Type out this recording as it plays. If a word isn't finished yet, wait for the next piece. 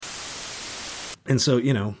And so,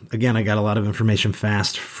 again, I got a lot of information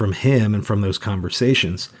fast from him and from those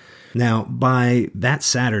conversations. Now, by that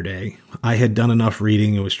Saturday, I had done enough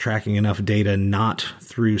reading and was tracking enough data, not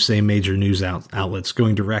through, say, major news outlets,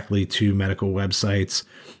 going directly to medical websites,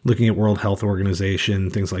 looking at World Health Organization,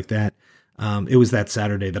 things like that. It was that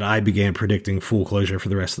Saturday that I began predicting full closure for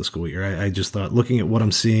the rest of the school year. I just thought, looking at what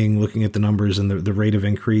I'm seeing, looking at the numbers and the rate of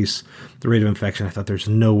increase, the rate of infection, I thought there's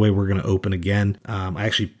no way we're going to open again.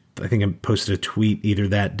 I think I posted a tweet either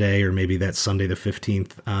that day or maybe that Sunday the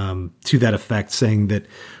 15th to that effect, saying that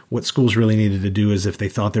what schools really needed to do is if they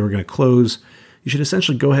thought they were going to close, you should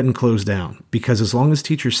essentially go ahead and close down, because as long as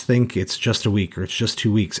teachers think it's just a week or it's just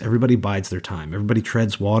 2 weeks, everybody bides their time. Everybody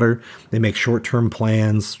treads water. They make short-term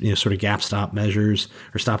plans, sort of stopgap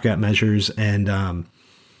measures, and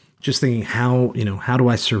just thinking how do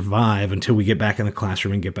I survive until we get back in the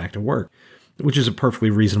classroom and get back to work, which is a perfectly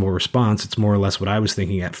reasonable response. It's more or less what I was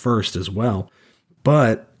thinking at first as well.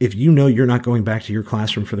 But if you're not going back to your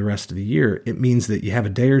classroom for the rest of the year, it means that you have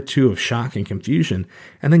a day or two of shock and confusion,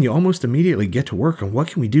 and then you almost immediately get to work on what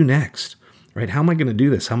can we do next, right? How am I going to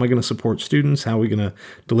do this? How am I going to support students? How are we going to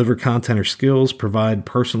deliver content or skills, provide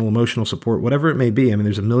personal, emotional support, whatever it may be? I mean,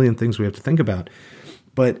 there's a million things we have to think about.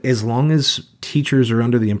 But as long as teachers are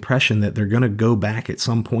under the impression that they're going to go back at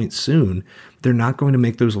some point soon, they're not going to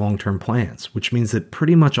make those long-term plans, which means that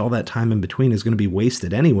pretty much all that time in between is going to be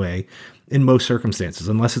wasted anyway in most circumstances,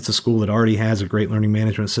 unless it's a school that already has a great learning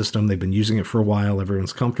management system. They've been using it for a while.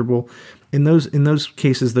 Everyone's comfortable. In those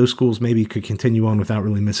cases, those schools maybe could continue on without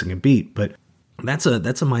really missing a beat. But that's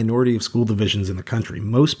a minority of school divisions in the country.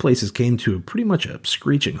 Most places came to pretty much a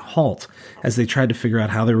screeching halt as they tried to figure out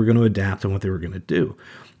how they were going to adapt and what they were going to do.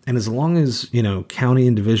 And as long as, county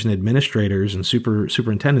and division administrators and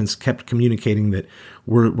superintendents kept communicating that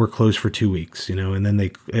we're closed for 2 weeks, and then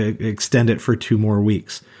they extend it for 2 more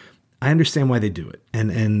weeks, I understand why they do it.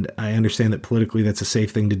 And I understand that politically that's a safe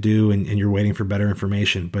thing to do and you're waiting for better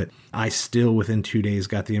information. But I still, within 2 days,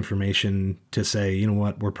 got the information to say, you know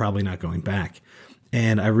what, we're probably not going back.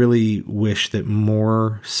 And I really wish that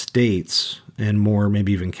more states and more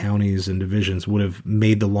maybe even counties and divisions would have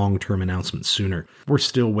made the long-term announcement sooner. We're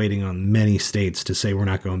still waiting on many states to say we're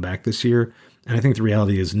not going back this year. And I think the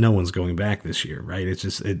reality is no one's going back this year, right? It's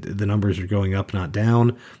just the numbers are going up, not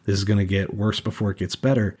down. This is going to get worse before it gets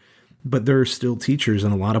better. But there are still teachers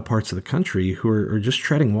in a lot of parts of the country who are just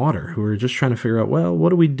treading water, who are just trying to figure out, well, what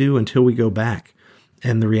do we do until we go back?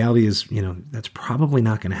 And the reality is, that's probably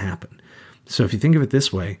not going to happen. So if you think of it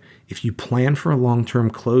this way, if you plan for a long-term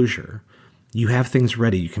closure, you have things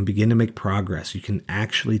ready. You can begin to make progress. You can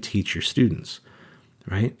actually teach your students,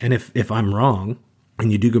 right? And if I'm wrong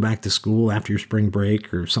and you do go back to school after your spring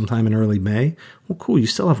break or sometime in early May, well, cool. You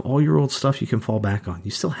still have all your old stuff you can fall back on.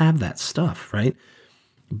 You still have that stuff, right?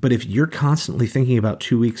 But if you're constantly thinking about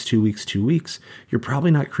 2 weeks, 2 weeks, 2 weeks, you're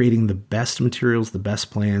probably not creating the best materials, the best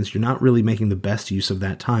plans. You're not really making the best use of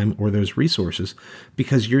that time or those resources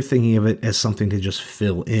because you're thinking of it as something to just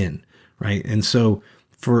fill in, right? And so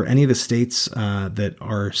for any of the states that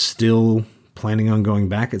are still planning on going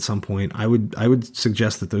back at some point, I would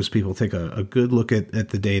suggest that those people take a good look at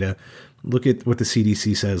the data, look at what the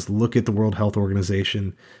CDC says, look at the World Health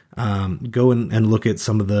Organization, go and look at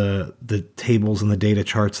some of the tables and the data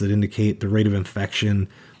charts that indicate the rate of infection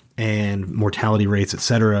and mortality rates, et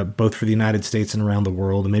cetera, both for the United States and around the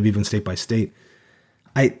world, and maybe even state by state.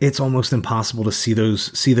 It's almost impossible to see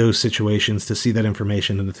those situations, to see that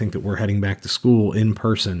information, and to think that we're heading back to school in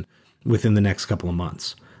person within the next couple of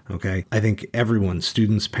months. Okay. I think everyone,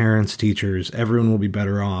 students, parents, teachers, everyone will be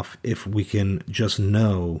better off if we can just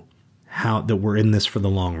know that we're in this for the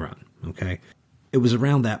long run. Okay. It was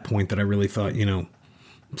around that point that I really thought,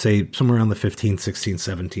 say somewhere around the 15th,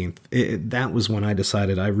 16th, 17th, that was when I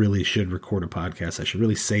decided I really should record a podcast. I should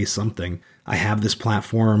really say something. I have this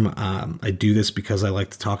platform. I do this because I like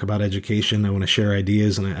to talk about education. I want to share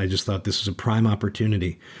ideas. And I just thought this was a prime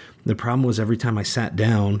opportunity. The problem was every time I sat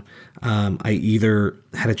down, I either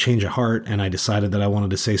had a change of heart and I decided that I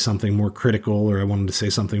wanted to say something more critical, or I wanted to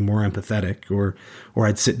say something more empathetic, or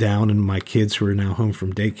I'd sit down and my kids who are now home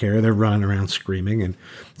from daycare, they're running around screaming. And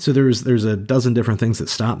so there's a dozen different things that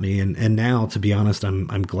stopped me. And now, to be honest,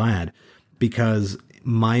 I'm glad, because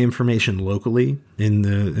my information locally in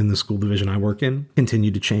the school division I work in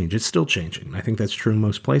continued to change. It's still changing. I think that's true in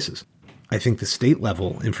most places. I think the state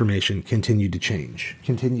level information continued to change,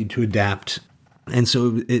 continued to adapt. And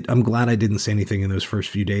so I'm glad I didn't say anything in those first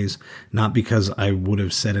few days, not because I would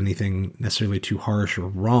have said anything necessarily too harsh or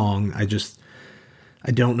wrong. I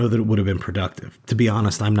don't know that it would have been productive. To be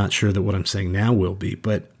honest, I'm not sure that what I'm saying now will be,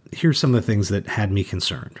 but here's some of the things that had me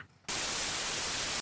concerned.